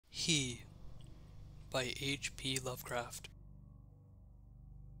He by H.P. Lovecraft.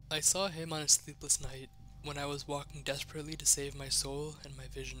 I saw him on a sleepless night when I was walking desperately to save my soul and my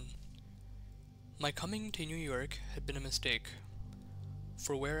vision. My coming to New York had been a mistake,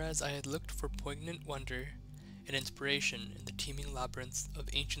 for whereas I had looked for poignant wonder and inspiration in the teeming labyrinths of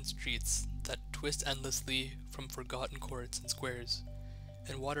ancient streets that twist endlessly from forgotten courts and squares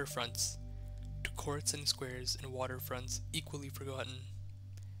and waterfronts to courts and squares and waterfronts equally forgotten,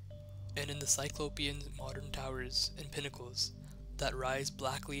 and in the cyclopean modern towers and pinnacles that rise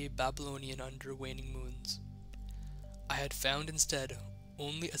blackly Babylonian under waning moons, I had found instead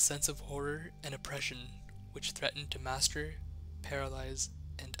only a sense of horror and oppression which threatened to master, paralyze,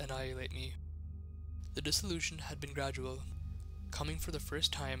 and annihilate me. The dissolution had been gradual, coming for the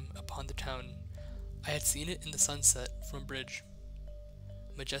first time upon the town. I had seen it in the sunset from a bridge,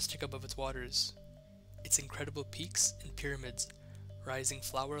 majestic above its waters, its incredible peaks and pyramids rising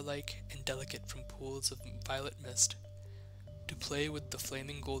flower-like and delicate from pools of violet mist, to play with the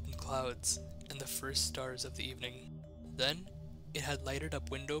flaming golden clouds and the first stars of the evening. Then it had lighted up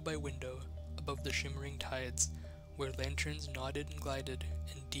window by window above the shimmering tides, where lanterns nodded and glided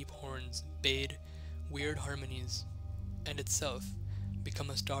and deep horns bayed weird harmonies, and itself become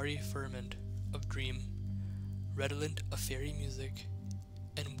a starry firmament of dream, redolent of fairy music,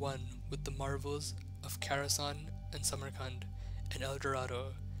 and one with the marvels of Kharasan and Samarkand and El Dorado,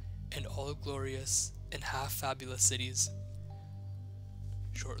 and all glorious and half-fabulous cities.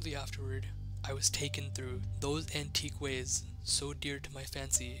 Shortly afterward, I was taken through those antique ways so dear to my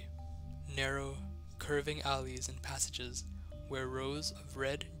fancy, narrow, curving alleys and passages where rows of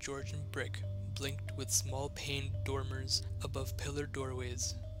red Georgian brick blinked with small paned dormers above pillared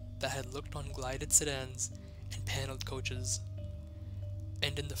doorways that had looked on glided sedans and paneled coaches.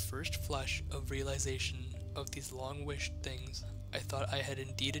 And in the first flush of realization of these long-wished things, I thought I had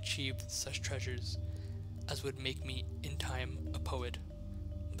indeed achieved such treasures as would make me, in time, a poet.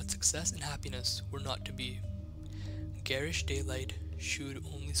 But success and happiness were not to be. Garish daylight shewed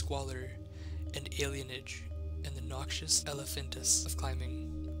only squalor and alienage and the noxious elephantus of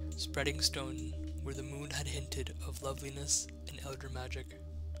climbing, spreading stone where the moon had hinted of loveliness and elder magic,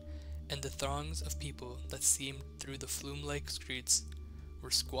 and the throngs of people that seemed through the flume-like streets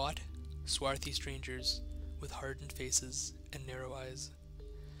were squat, swarthy strangers with hardened faces and narrow eyes,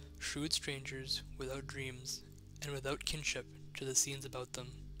 shrewd strangers without dreams and without kinship to the scenes about them,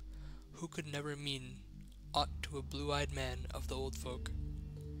 who could never mean aught to a blue-eyed man of the old folk,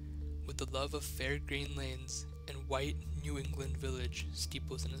 with the love of fair green lanes and white New England village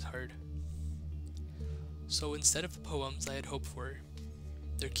steeples in his heart. So instead of the poems I had hoped for,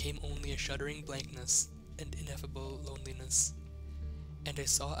 there came only a shuddering blankness and ineffable loneliness, and I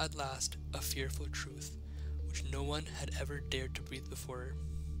saw at last a fearful truth which no one had ever dared to breathe before,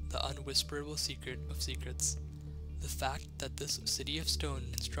 the unwhisperable secret of secrets, the fact that this city of stone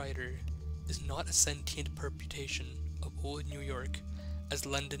and strider is not a sentient perpetuation of old New York as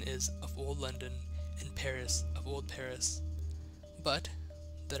London is of old London and Paris of old Paris, but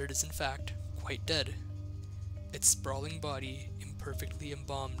that it is in fact quite dead, its sprawling body imperfectly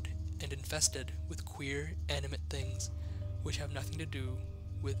embalmed and infested with queer, animate things which have nothing to do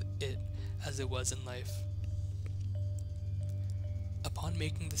with it as it was in life. Upon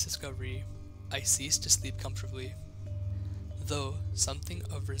making this discovery, I ceased to sleep comfortably, though something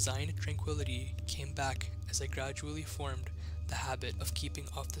of resigned tranquillity came back as I gradually formed the habit of keeping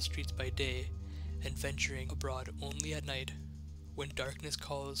off the streets by day and venturing abroad only at night, when darkness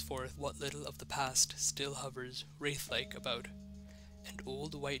calls forth what little of the past still hovers wraith-like about, and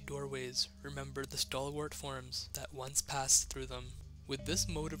old white doorways remember the stalwart forms that once passed through them. With this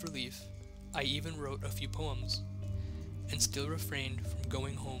mode of relief, I even wrote a few poems, and still refrained from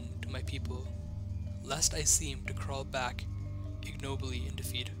going home to my people, lest I seem to crawl back ignobly in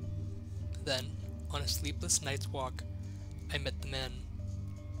defeat. Then, on a sleepless night's walk, I met the man.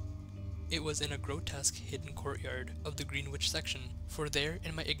 It was in a grotesque hidden courtyard of the Greenwich section, for there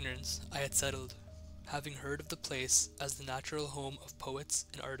in my ignorance I had settled, having heard of the place as the natural home of poets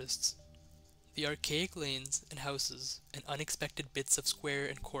and artists. The archaic lanes and houses and unexpected bits of square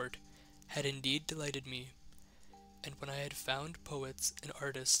and court had indeed delighted me, and when I had found poets and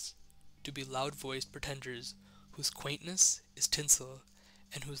artists to be loud-voiced pretenders whose quaintness is tinsel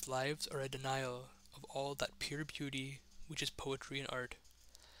and whose lives are a denial of all that pure beauty which is poetry and art,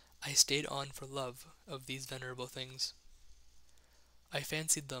 I stayed on for love of these venerable things. I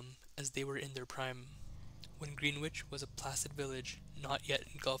fancied them as they were in their prime, when Greenwich was a placid village not yet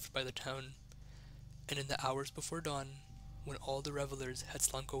engulfed by the town, and in the hours before dawn, when all the revellers had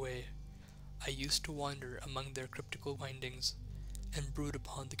slunk away, I used to wander among their cryptical windings, and brood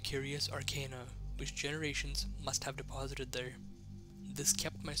upon the curious arcana which generations must have deposited there. This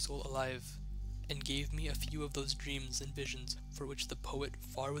kept my soul alive, and gave me a few of those dreams and visions for which the poet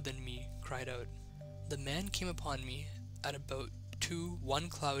far within me cried out. The man came upon me at about 2 one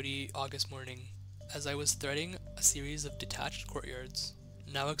cloudy August morning, as I was threading a series of detached courtyards,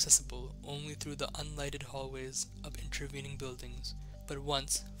 now accessible only through the unlighted hallways of intervening buildings, but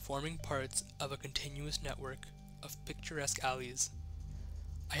once forming parts of a continuous network of picturesque alleys.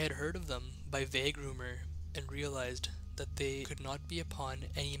 I had heard of them by vague rumor, and realized that they could not be upon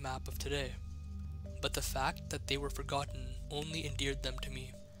any map of today. But the fact that they were forgotten only endeared them to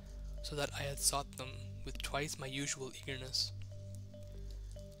me, so that I had sought them with twice my usual eagerness.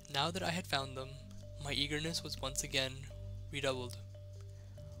 Now that I had found them, my eagerness was once again redoubled,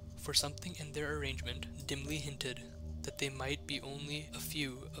 for something in their arrangement dimly hinted that they might be only a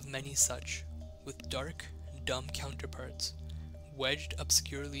few of many such, with dark, dumb counterparts, wedged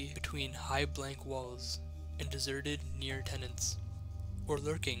obscurely between high blank walls and deserted near tenants, or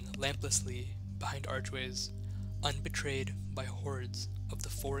lurking lamplessly behind archways, unbetrayed by hordes of the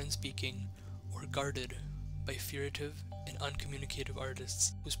foreign-speaking, or guarded by furtive and uncommunicative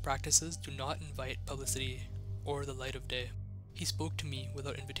artists whose practices do not invite publicity or the light of day. He spoke to me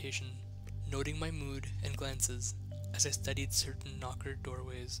without invitation, noting my mood and glances as I studied certain knockered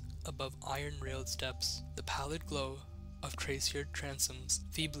doorways above iron-railed steps, the pallid glow of tracered transoms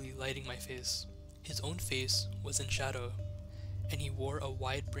feebly lighting my face. His own face was in shadow, and he wore a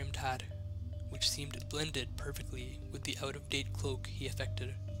wide-brimmed hat, which seemed blended perfectly with the out-of-date cloak he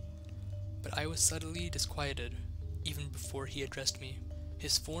affected. But I was subtly disquieted, even before he addressed me.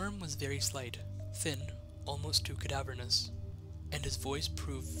 His form was very slight, thin, almost too cadaverous, and his voice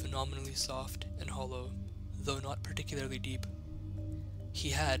proved phenomenally soft and hollow, though not particularly deep. He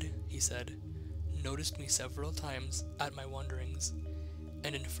had, he said, noticed me several times at my wanderings,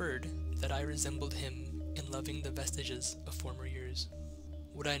 and inferred that I resembled him in loving the vestiges of former years.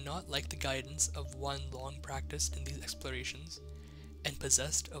 Would I not like the guidance of one long practiced in these explorations, and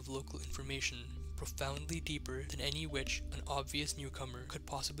possessed of local information profoundly deeper than any which an obvious newcomer could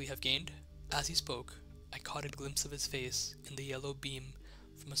possibly have gained? As he spoke, I caught a glimpse of his face in the yellow beam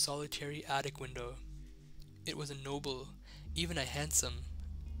from a solitary attic window. It was a noble, even a handsome,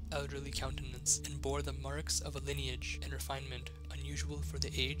 elderly countenance, and bore the marks of a lineage and refinement unusual for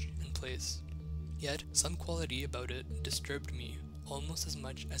the age and place. Yet some quality about it disturbed me almost as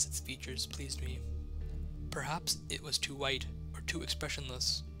much as its features pleased me. Perhaps it was too white, or too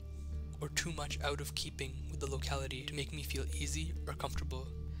expressionless, or too much out of keeping with the locality to make me feel easy or comfortable.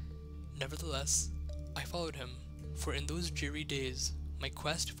 Nevertheless, I followed him, for in those dreary days my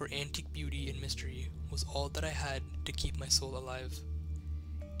quest for antique beauty and mystery was all that I had to keep my soul alive,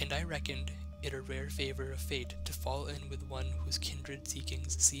 and I reckoned it a rare favor of fate to fall in with one whose kindred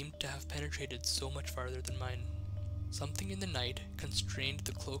seekings seemed to have penetrated so much farther than mine. Something in the night constrained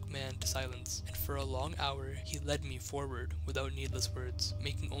the cloaked man to silence, and for a long hour he led me forward without needless words,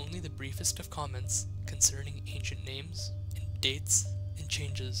 making only the briefest of comments concerning ancient names, and dates, and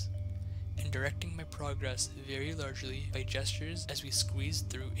changes, and directing my progress very largely by gestures as we squeezed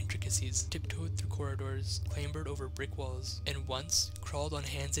through intricacies, tiptoed through corridors, clambered over brick walls, and once crawled on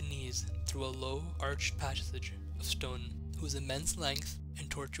hands and knees through a low, arched passage of stone, whose immense length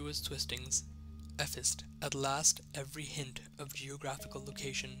and tortuous twistings effaced at last every hint of geographical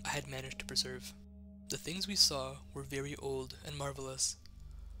location I had managed to preserve. The things we saw were very old and marvelous,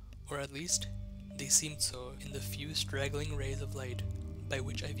 or at least they seemed so in the few straggling rays of light by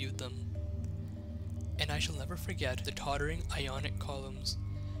which I viewed them. And I shall never forget the tottering Ionic columns,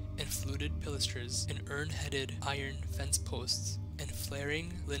 and fluted pilasters, and urn-headed iron fence posts, and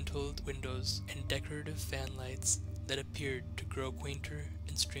flaring linteled windows, and decorative fan lights that appeared to grow quainter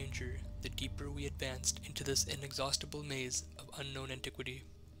and stranger the deeper we advanced into this inexhaustible maze of unknown antiquity.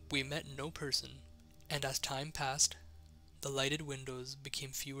 We met no person, and as time passed, the lighted windows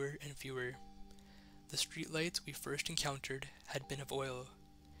became fewer and fewer. The streetlights we first encountered had been of oil,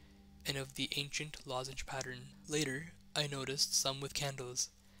 and of the ancient lozenge pattern. Later, I noticed some with candles,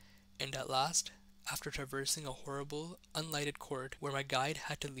 and at last, after traversing a horrible, unlighted court where my guide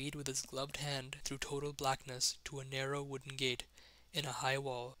had to lead with his gloved hand through total blackness to a narrow wooden gate in a high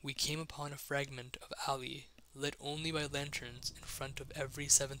wall, we came upon a fragment of alley lit only by lanterns in front of every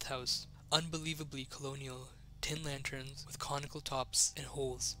seventh house, unbelievably colonial, tin lanterns with conical tops and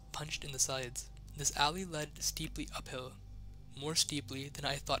holes punched in the sides. This alley led steeply uphill, more steeply than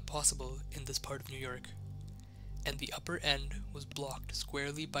I thought possible in this part of New York, and the upper end was blocked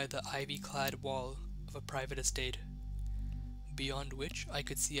squarely by the ivy-clad wall of a private estate, beyond which I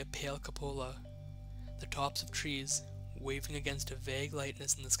could see a pale cupola, the tops of trees waving against a vague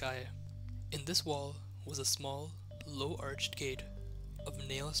lightness in the sky. In this wall was a small, low-arched gate of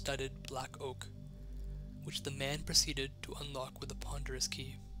nail-studded black oak, which the man proceeded to unlock with a ponderous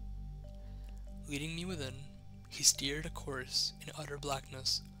key. Leading me within, he steered a course in utter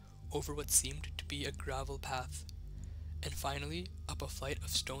blackness over what seemed to be a gravel path, and finally up a flight of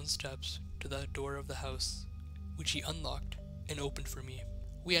stone steps to the door of the house, which he unlocked and opened for me.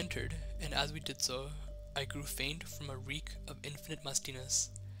 We entered, and as we did so, I grew faint from a reek of infinite mustiness,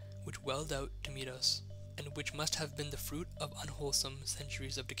 which welled out to meet us, and which must have been the fruit of unwholesome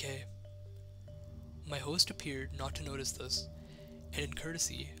centuries of decay. My host appeared not to notice this, and in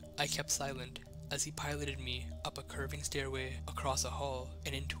courtesy I kept silent as he piloted me up a curving stairway, across a hall,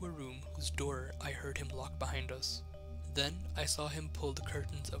 and into a room whose door I heard him lock behind us. Then I saw him pull the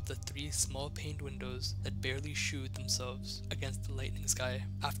curtains of the 3 small-paned windows that barely shewed themselves against the lightning sky,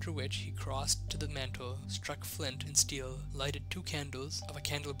 after which he crossed to the mantel, struck flint and steel, lighted 2 candles of a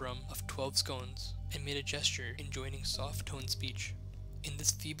candelabrum of 12 scones, and made a gesture enjoining soft-toned speech. In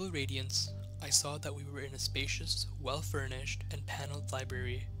this feeble radiance, I saw that we were in a spacious, well-furnished, and panelled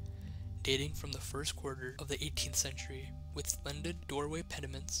library, dating from the first quarter of the 18th century, with splendid doorway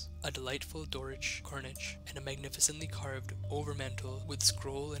pediments, a delightful Doric cornice, and a magnificently carved overmantel with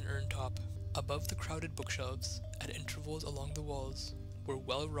scroll and urn top. Above the crowded bookshelves, at intervals along the walls, were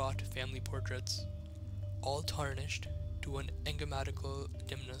well-wrought family portraits, all tarnished to an enigmatical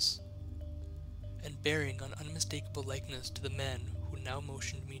dimness, and bearing an unmistakable likeness to the man who now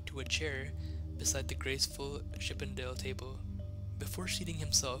motioned me to a chair beside the graceful Chippendale table. Before seating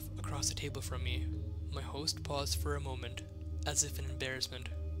himself across the table from me, my host paused for a moment, as if in embarrassment.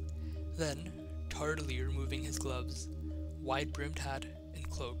 Then, tardily removing his gloves, wide-brimmed hat, and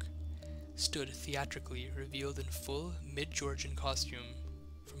cloak, stood theatrically revealed in full mid-Georgian costume,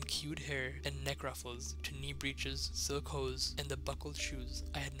 from queued hair and neck ruffles to knee breeches, silk hose, and the buckled shoes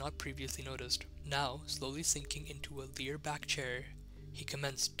I had not previously noticed. Now, slowly sinking into a leer-back chair, he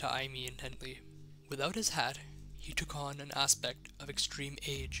commenced to eye me intently. Without his hat, he took on an aspect of extreme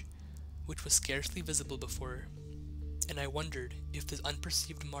age, which was scarcely visible before, and I wondered if this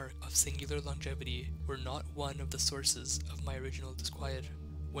unperceived mark of singular longevity were not one of the sources of my original disquiet.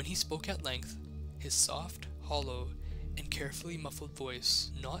 When he spoke at length, his soft, hollow, and carefully muffled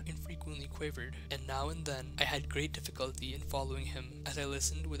voice not infrequently quavered, and now and then I had great difficulty in following him, as I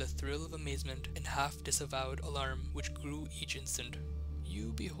listened with a thrill of amazement and half-disavowed alarm which grew each instant.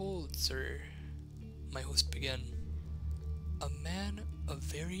 "You behold, sir," my host began, "a man of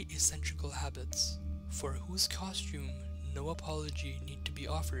very eccentrical habits, for whose costume no apology need to be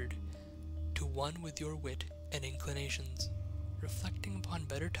offered to one with your wit and inclinations. Reflecting upon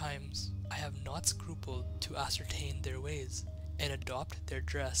better times, I have not scrupled to ascertain their ways, and adopt their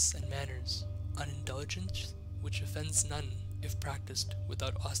dress and manners, an indulgence which offends none if practiced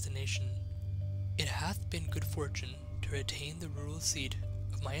without ostentation. It hath been good fortune to retain the rural seat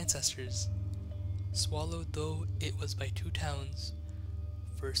of my ancestors, swallowed though it was by 2 towns,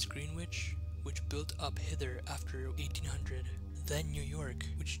 first Greenwich, which built up hither after 1800, then New York,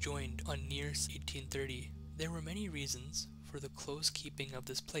 which joined on near 1830. There were many reasons for the close keeping of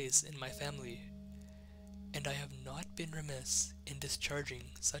this place in my family, and I have not been remiss in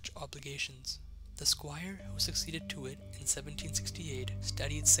discharging such obligations. The squire who succeeded to it in 1768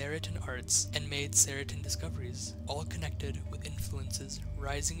 studied Saracen arts and made Saracen discoveries, all connected with influences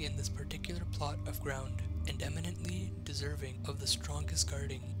rising in this particular plot of ground, and eminently deserving of the strongest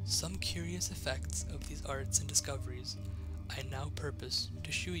guarding. Some curious effects of these arts and discoveries I now purpose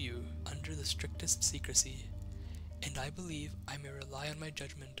to shew you under the strictest secrecy, and I believe I may rely on my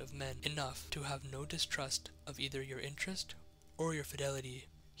judgment of men enough to have no distrust of either your interest or your fidelity."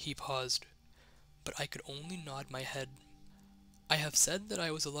 He paused, but I could only nod my head. I have said that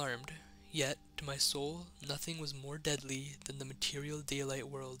I was alarmed, yet to my soul nothing was more deadly than the material daylight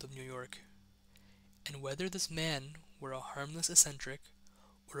world of New York. And whether this man were a harmless eccentric,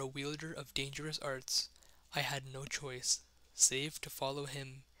 or a wielder of dangerous arts, I had no choice, save to follow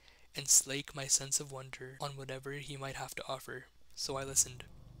him and slake my sense of wonder on whatever he might have to offer. So I listened.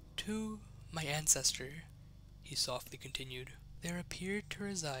 "To my ancestor," he softly continued, "there appeared to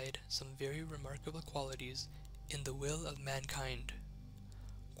reside some very remarkable qualities in the will of mankind,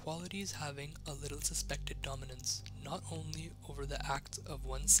 qualities having a little suspected dominance, not only over the acts of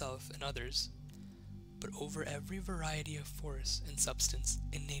oneself and others, but over every variety of force and substance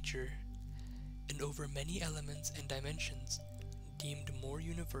in nature, and over many elements and dimensions deemed more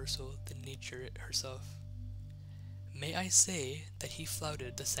universal than nature herself. May I say that he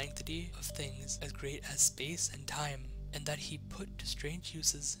flouted the sanctity of things as great as space and time, and that he put to strange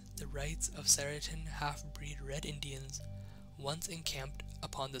uses the rights of Saracen half-breed Red Indians once encamped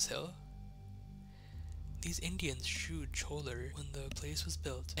upon this hill? These Indians shooed choler when the place was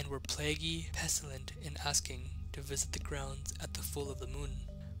built, and were plaguy pestilent in asking to visit the grounds at the full of the moon.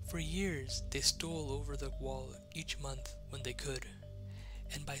 For years they stole over the wall each month when they could,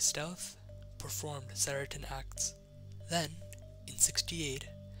 and by stealth performed certain acts. Then, in 68,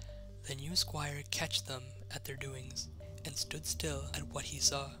 the new squire catched them at their doings, and stood still at what he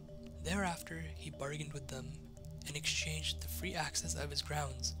saw. Thereafter he bargained with them, and exchanged the free access of his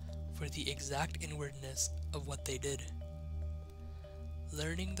grounds for the exact inwardness of what they did.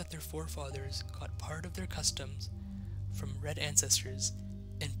 Learning that their forefathers got part of their customs from red ancestors,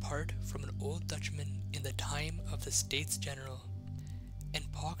 and part from an old Dutchman in the time of the States General,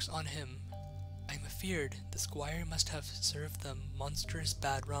 and pox on him, I'm afeard the squire must have served them monstrous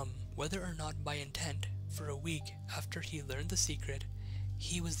bad rum, whether or not by intent, for a week after he learned the secret,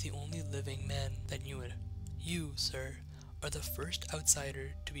 he was the only living man that knew it. You, sir, are the first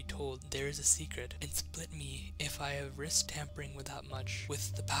outsider to be told there is a secret, and split me if I have risked tampering with that much,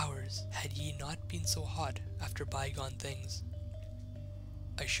 with the powers, had ye not been so hot after bygone things.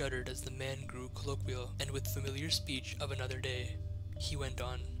 I shuddered as the man grew colloquial, and with familiar speech of another day, he went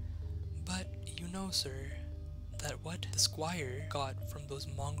on, "But you know, sir, that what the squire got from those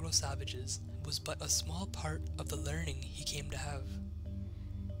mongrel savages was but a small part of the learning he came to have.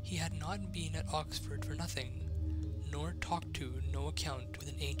 He had not been at Oxford for nothing, nor talked to no account with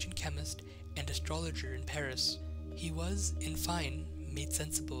an ancient chemist and astrologer in Paris. He was, in fine, made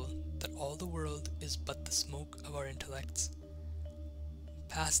sensible that all the world is but the smoke of our intellects,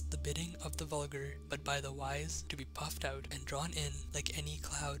 past the bidding of the vulgar, but by the wise to be puffed out and drawn in like any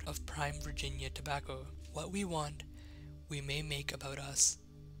cloud of prime Virginia tobacco. What we want, we may make about us,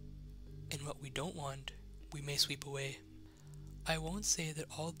 and what we don't want, we may sweep away. I won't say that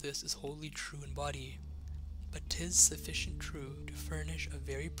all this is wholly true in body, but 'tis sufficient true to furnish a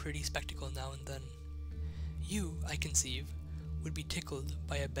very pretty spectacle now and then. You, I conceive, would be tickled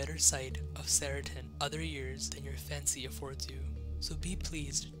by a better sight of certain other years than your fancy affords you, so be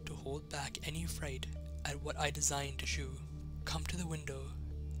pleased to hold back any fright at what I design to shew. Come to the window,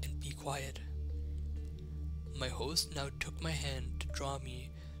 and be quiet." My host now took my hand to draw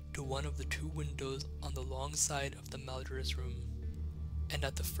me to one of the two windows on the long side of the malodorous room, and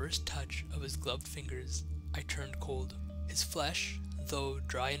at the first touch of his gloved fingers, I turned cold. His flesh, though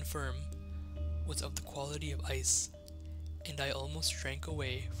dry and firm, was of the quality of ice, and I almost shrank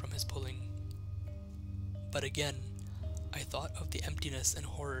away from his pulling. But again, I thought of the emptiness and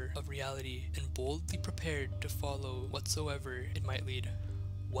horror of reality, and boldly prepared to follow whatsoever it might lead.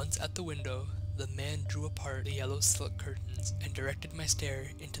 Once at the window, the man drew apart the yellow silk curtains, and directed my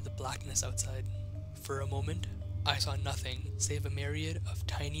stare into the blackness outside. For a moment, I saw nothing save a myriad of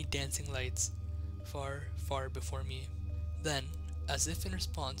tiny dancing lights, far, far before me. Then, as if in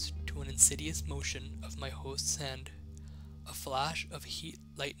response to an insidious motion of my host's hand, a flash of heat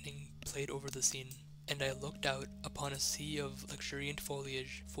lightning played over the scene, and I looked out upon a sea of luxuriant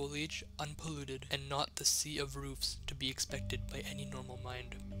foliage unpolluted, and not the sea of roofs to be expected by any normal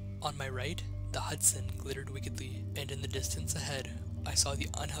mind. On my right, the Hudson glittered wickedly, and in the distance ahead, I saw the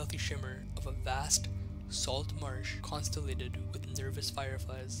unhealthy shimmer of a vast, salt marsh constellated with nervous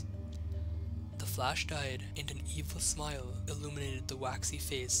fireflies. The flash died, and an evil smile illuminated the waxy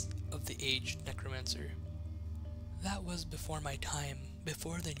face of the aged necromancer. "That was before my time,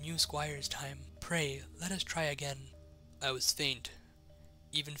 before the new squire's time. Pray, let us try again." I was faint,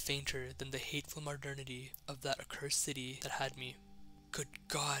 even fainter than the hateful modernity of that accursed city that had me. "Good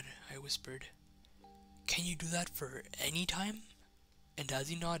God," I whispered, "can you do that for any time?" And as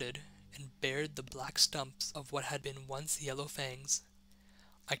he nodded, and bared the black stumps of what had been once yellow fangs,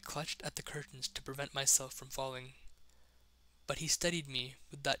 I clutched at the curtains to prevent myself from falling. But he steadied me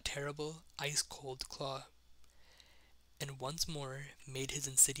with that terrible, ice-cold claw, and once more made his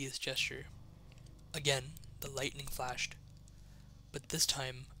insidious gesture. Again the lightning flashed, but this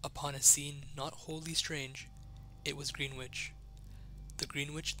time upon a scene not wholly strange. It was Greenwich, the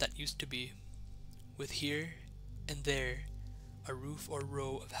Greenwich that used to be, with here and there a roof or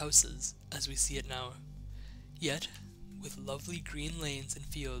row of houses as we see it now, yet with lovely green lanes and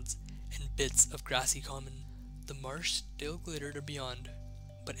fields and bits of grassy common. The marsh still glittered beyond,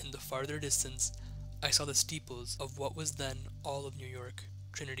 but in the farther distance I saw the steeples of what was then all of New York,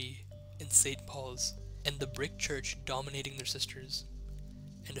 Trinity, and St. Paul's, and the brick church dominating their sisters,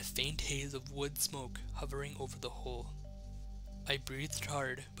 and a faint haze of wood smoke hovering over the whole. I breathed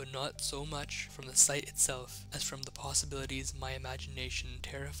hard, but not so much from the sight itself as from the possibilities my imagination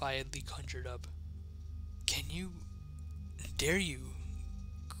terrifiedly conjured up. Dare you,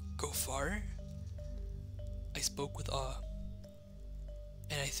 go far?" I spoke with awe.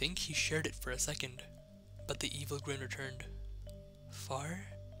 and I think he shared it for a second, but the evil grin returned. Far?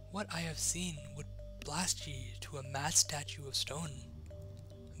 What I have seen would blast ye to a mad statue of stone.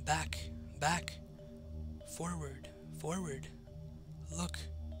 Back, back, forward, forward, look,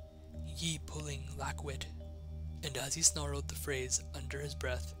 ye pulling lackwit. And as he snarled the phrase under his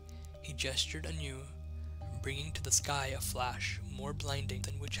breath, he gestured anew, bringing to the sky a flash more blinding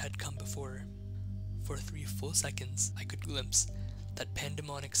than which had come before. For 3 full seconds I could glimpse that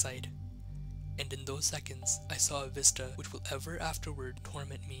pandemonic sight, and in those seconds I saw a vista which will ever afterward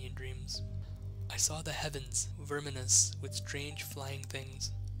torment me in dreams. I saw the heavens verminous with strange flying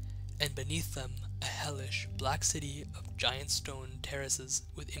things, and beneath them a hellish black city of giant stone terraces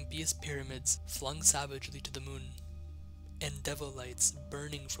with impious pyramids flung savagely to the moon, and devil lights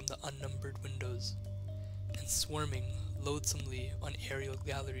burning from the unnumbered windows, and swarming loathsomely on aerial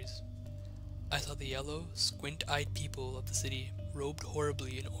galleries. I saw the yellow, squint-eyed people of the city, robed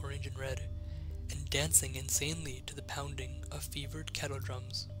horribly in orange and red, and dancing insanely to the pounding of fevered kettle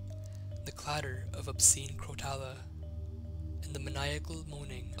drums, the clatter of obscene crotala, and the maniacal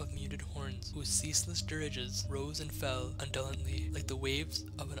moaning of muted horns whose ceaseless diriges rose and fell undulantly like the waves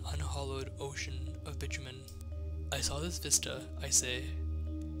of an unhollowed ocean of bitumen. I saw this vista, I say,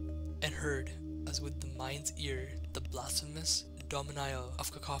 and heard, as with the mind's ear, the blasphemous dominial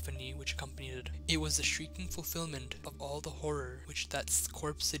of cacophony which accompanied it. It was the shrieking fulfillment of all the horror which that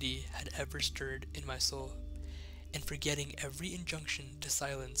corpse city had ever stirred in my soul, and forgetting every injunction to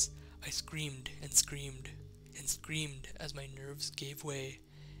silence, I screamed and screamed and screamed as my nerves gave way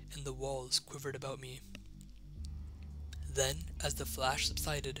and the walls quivered about me. Then, as the flash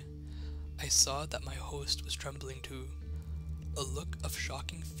subsided, I saw that my host was trembling too, a look of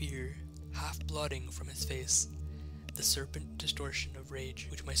shocking fear half blotting from his face the serpent distortion of rage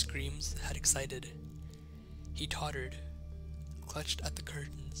which my screams had excited. He tottered, clutched at the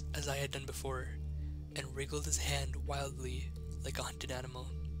curtains as I had done before, and wriggled his hand wildly like a hunted animal.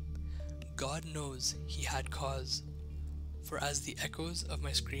 God knows he had cause, for as the echoes of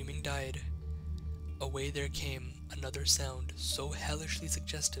my screaming died, away there came another sound so hellishly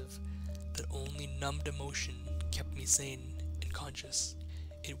suggestive that only numbed emotion kept me sane and conscious.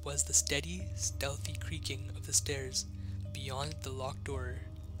 It was the steady, stealthy creaking of the stairs beyond the locked door,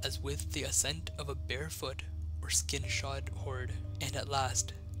 as with the ascent of a barefoot or skin-shod horde, and at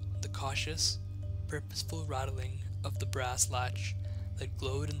last the cautious, purposeful rattling of the brass latch that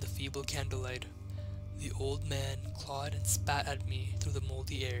glowed in the feeble candlelight. The old man clawed and spat at me through the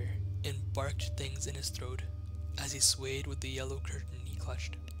moldy air, and barked things in his throat as he swayed with the yellow curtain he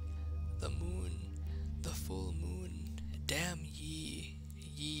clutched. The moon, the full moon, damn ye,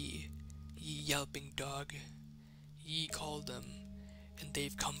 ye yelping dog, ye called them, and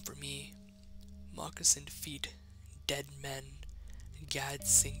they've come for me. Moccasined feet, dead men, gad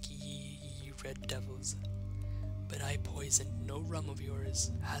sink ye, ye red devils. But I poisoned no rum of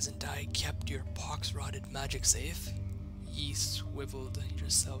yours, hasn't I kept your pox-rotted magic safe? Ye swiveled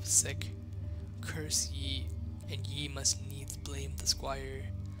yourselves sick, curse ye, and ye must needs blame the squire.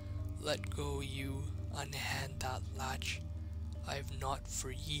 Let go you, unhand that latch, I've naught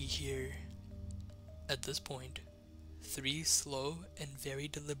for ye here. At this point, 3 slow and very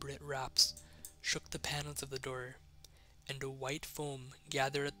deliberate raps shook the panels of the door, and a white foam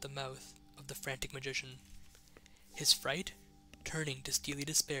gathered at the mouth of the frantic magician. His fright, turning to steely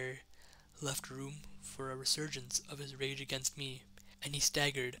despair, left room for a resurgence of his rage against me, and he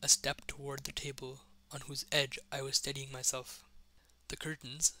staggered a step toward the table on whose edge I was steadying myself. The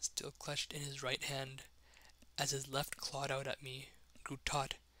curtains, still clutched in his right hand, as his left clawed out at me, grew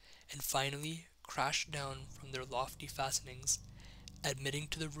taut, and finally crashed down from their lofty fastenings, admitting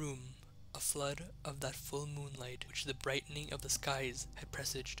to the room a flood of that full moonlight which the brightening of the skies had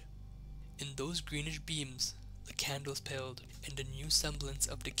presaged. In those greenish beams the candles paled, and a new semblance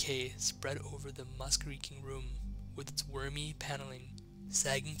of decay spread over the musk-reeking room, with its wormy paneling,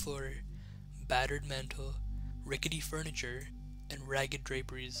 sagging floor, battered mantel, rickety furniture, and ragged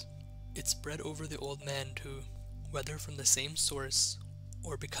draperies. It spread over the old man too, whether from the same source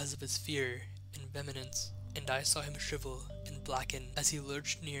or because of his fear and vehemence, and I saw him shrivel and blacken as he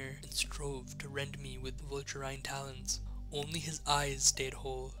lurched near and strove to rend me with vulturine talons. Only his eyes stayed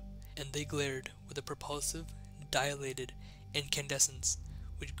whole, and they glared with a propulsive, dilated incandescence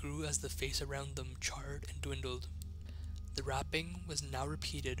which grew as the face around them charred and dwindled. The rapping was now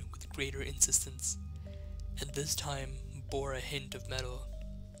repeated with greater insistence, and this time bore a hint of metal.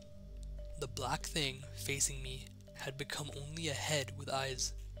 The black thing facing me had become only a head with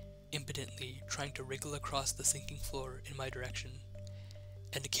eyes, impotently trying to wriggle across the sinking floor in my direction,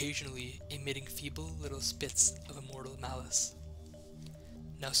 and occasionally emitting feeble little spits of immortal malice.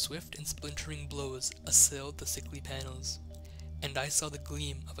 Now swift and splintering blows assailed the sickly panels, and I saw the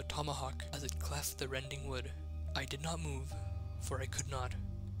gleam of a tomahawk as it cleft the rending wood. I did not move, for I could not,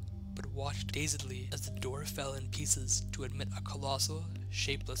 but watched dazedly as the door fell in pieces to admit a colossal,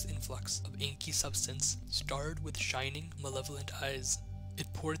 shapeless influx of inky substance starred with shining, malevolent eyes.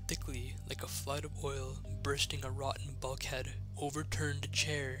 It poured thickly like a flood of oil, bursting a rotten bulkhead, overturned a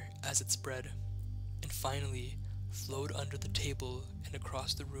chair as it spread, and finally flowed under the table and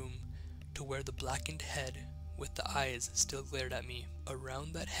across the room to where the blackened head with the eyes still glared at me.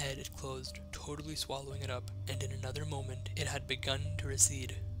 Around that head it closed, totally swallowing it up, and in another moment it had begun to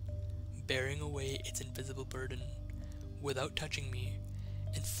recede, bearing away its invisible burden, without touching me,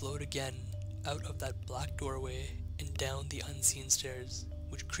 and flowed again out of that black doorway and down the unseen stairs,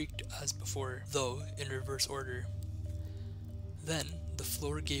 which creaked as before, though in reverse order. Then the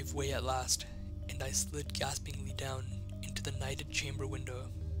floor gave way at last, and I slid gaspingly down into the nighted chamber window,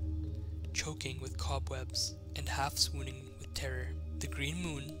 choking with cobwebs and half swooning with terror. The green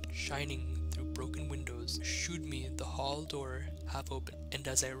moon, shining through broken windows, shewed me the hall door half open, and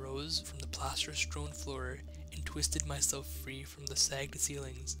as I rose from the plaster-strewn floor and twisted myself free from the sagged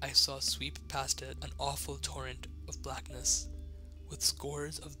ceilings, I saw sweep past it an awful torrent of blackness, with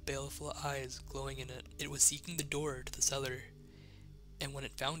scores of baleful eyes glowing in it. It was seeking the door to the cellar, and when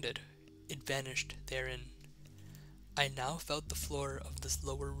it found it, it vanished therein. I now felt the floor of this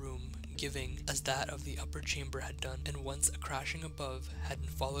lower room giving as that of the upper chamber had done, and once a crashing above had been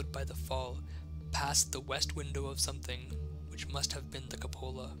followed by the fall past the west window of something which must have been the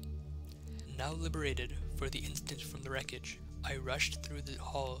cupola. Now liberated for the instant from the wreckage, I rushed through the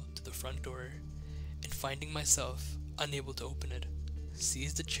hall to the front door, and finding myself unable to open it,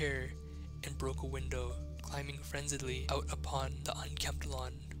 seized a chair and broke a window, climbing frenziedly out upon the unkempt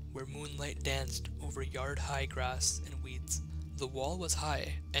lawn, where moonlight danced over yard-high grass and weeds. The wall was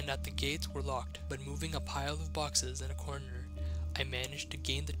high, and at the gates were locked, but moving a pile of boxes in a corner, I managed to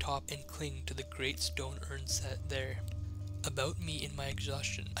gain the top and cling to the great stone urn set there. About me in my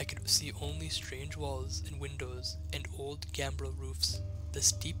exhaustion, I could see only strange walls and windows and old gambrel roofs. The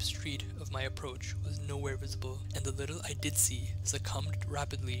steep street of my approach was nowhere visible, and the little I did see succumbed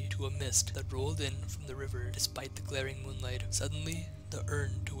rapidly to a mist that rolled in from the river despite the glaring moonlight. Suddenly, the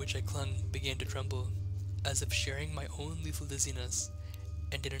urn to which I clung began to tremble, as if sharing my own lethal dizziness,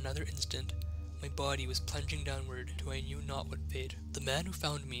 and in another instant, my body was plunging downward to I knew not what fate. The man who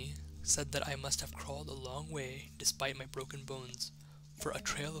found me said that I must have crawled a long way despite my broken bones, for a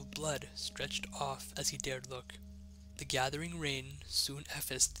trail of blood stretched off as he dared look. The gathering rain soon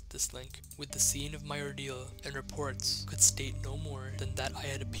effaced this link with the scene of my ordeal, and reports could state no more than that I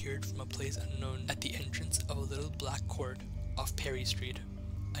had appeared from a place unknown at the entrance of a little black court off Perry Street.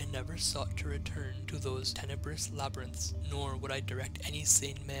 I never sought to return to those tenebrous labyrinths, nor would I direct any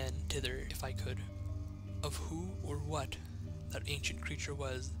sane man thither if I could. Of who or what that ancient creature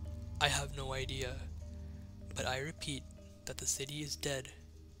was, I have no idea, but I repeat that the city is dead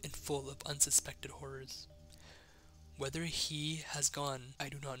and full of unsuspected horrors. Whether he has gone, I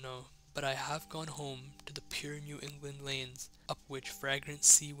do not know, but I have gone home to the pure New England lanes up which fragrant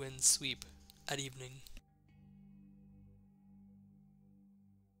sea winds sweep at evening.